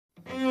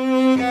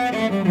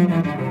Hi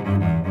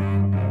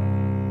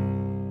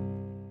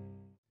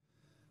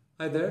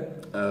there,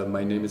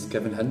 my name is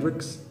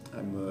Hendrickx.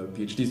 I'm a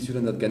PhD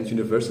student at Ghent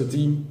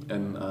University,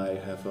 and I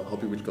have a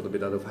hobby which got a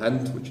bit out of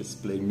hand, which is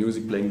playing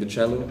music, playing the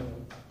cello.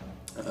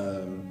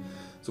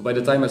 So by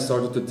the time I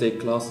started to take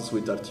classes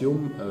with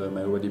Artem,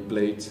 I already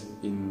played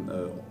in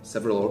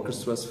several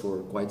orchestras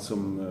for quite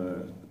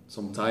some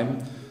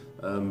time.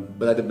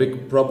 But I had a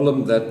big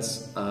problem that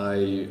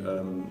I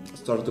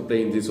started to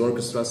play in these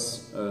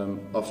orchestras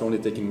after only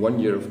taking 1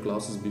 year of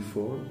classes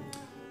before.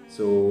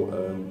 So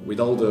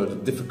with all the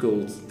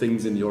difficult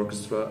things in the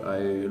orchestra, I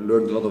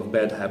learned a lot of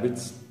bad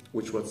habits,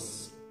 which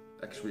was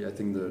actually, I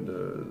think,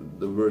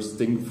 the worst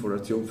thing for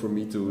Artem for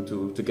me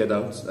to get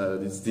out.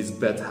 These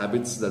bad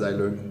habits that I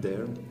learned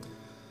there.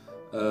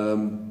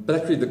 But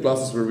actually the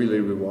classes were really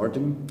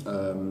rewarding.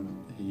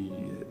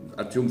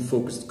 Artem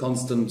focused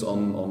constant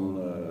on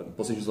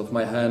positions of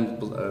my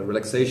hand,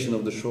 relaxation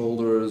of the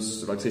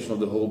shoulders, relaxation of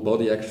the whole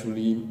body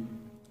actually,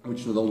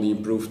 which not only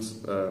improved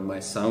my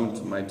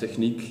sound, my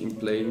technique in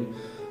playing,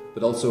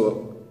 but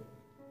also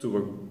to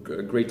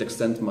a great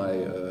extent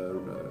my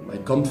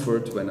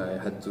comfort when I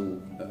had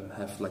to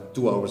have like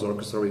 2 hours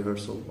orchestra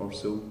rehearsal or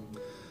so.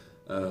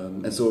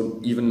 And so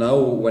even now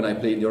when I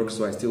play in the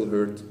orchestra, I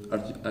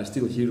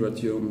still hear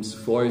Artem's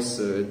voice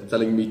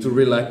telling me to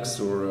relax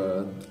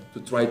or to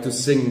try to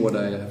sing what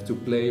I have to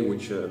play,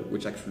 which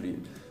actually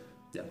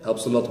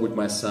helps a lot with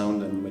my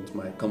sound and with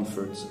my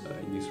comfort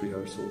in these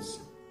rehearsals.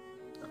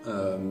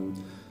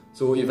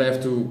 So if I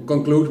have to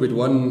conclude with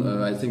one,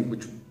 I think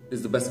which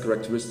is the best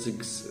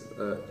characteristic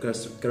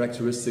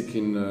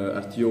in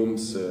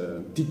Artem's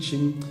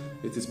teaching,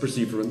 it is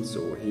perseverance.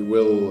 So he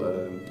will,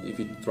 if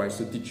he tries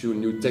to teach you a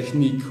new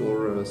technique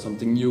or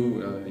something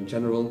new in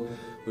general,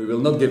 he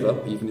will not give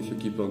up, even if you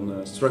keep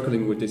on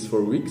struggling with this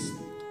for weeks.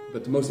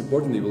 But most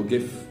importantly, he will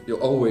give you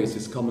always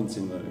his comments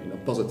in a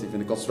positive,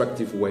 in a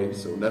constructive way.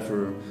 So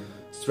never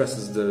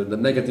stresses the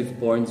negative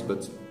points,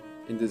 but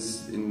in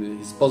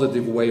his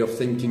positive way of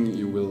thinking,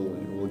 you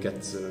will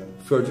get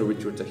further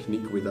with your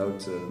technique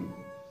without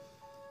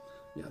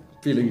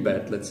feeling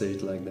bad, let's say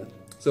it like that.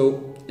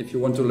 So if you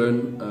want to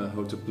learn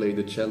how to play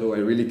the cello, I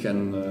really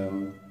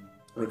can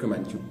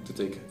recommend you to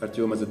take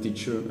Artem as a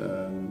teacher.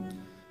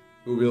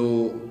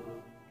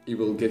 He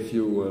will give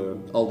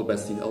you all the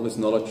best, all his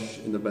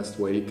knowledge in the best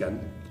way he can.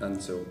 And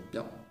so,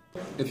 yeah.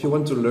 If you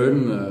want to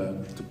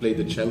learn to play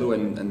the cello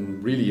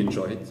and really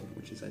enjoy it,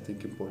 which is I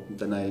think important,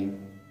 then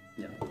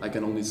I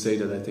can only say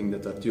that I think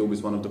that Artem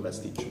is one of the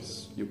best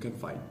teachers you can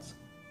find.